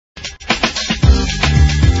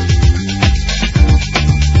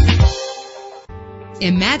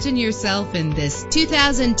Imagine yourself in this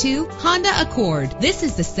 2002 Honda Accord. This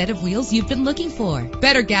is the set of wheels you've been looking for.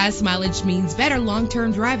 Better gas mileage means better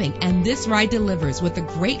long-term driving, and this ride delivers with a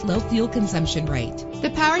great low fuel consumption rate. The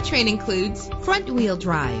powertrain includes front-wheel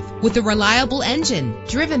drive with a reliable engine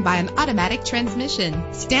driven by an automatic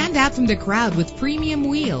transmission. Stand out from the crowd with premium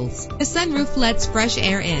wheels. The sunroof lets fresh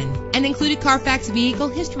air in. An included Carfax Vehicle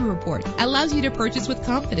History Report allows you to purchase with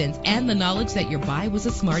confidence and the knowledge that your buy was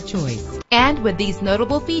a smart choice. And with these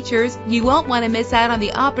notable features, you won't want to miss out on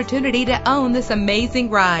the opportunity to own this amazing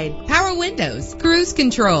ride. Power windows, cruise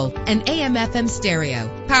control, an AM/FM stereo,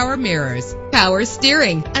 power mirrors, power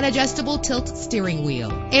steering, an adjustable tilt steering wheel,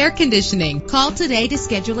 air conditioning. Call today to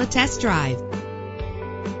schedule a test drive.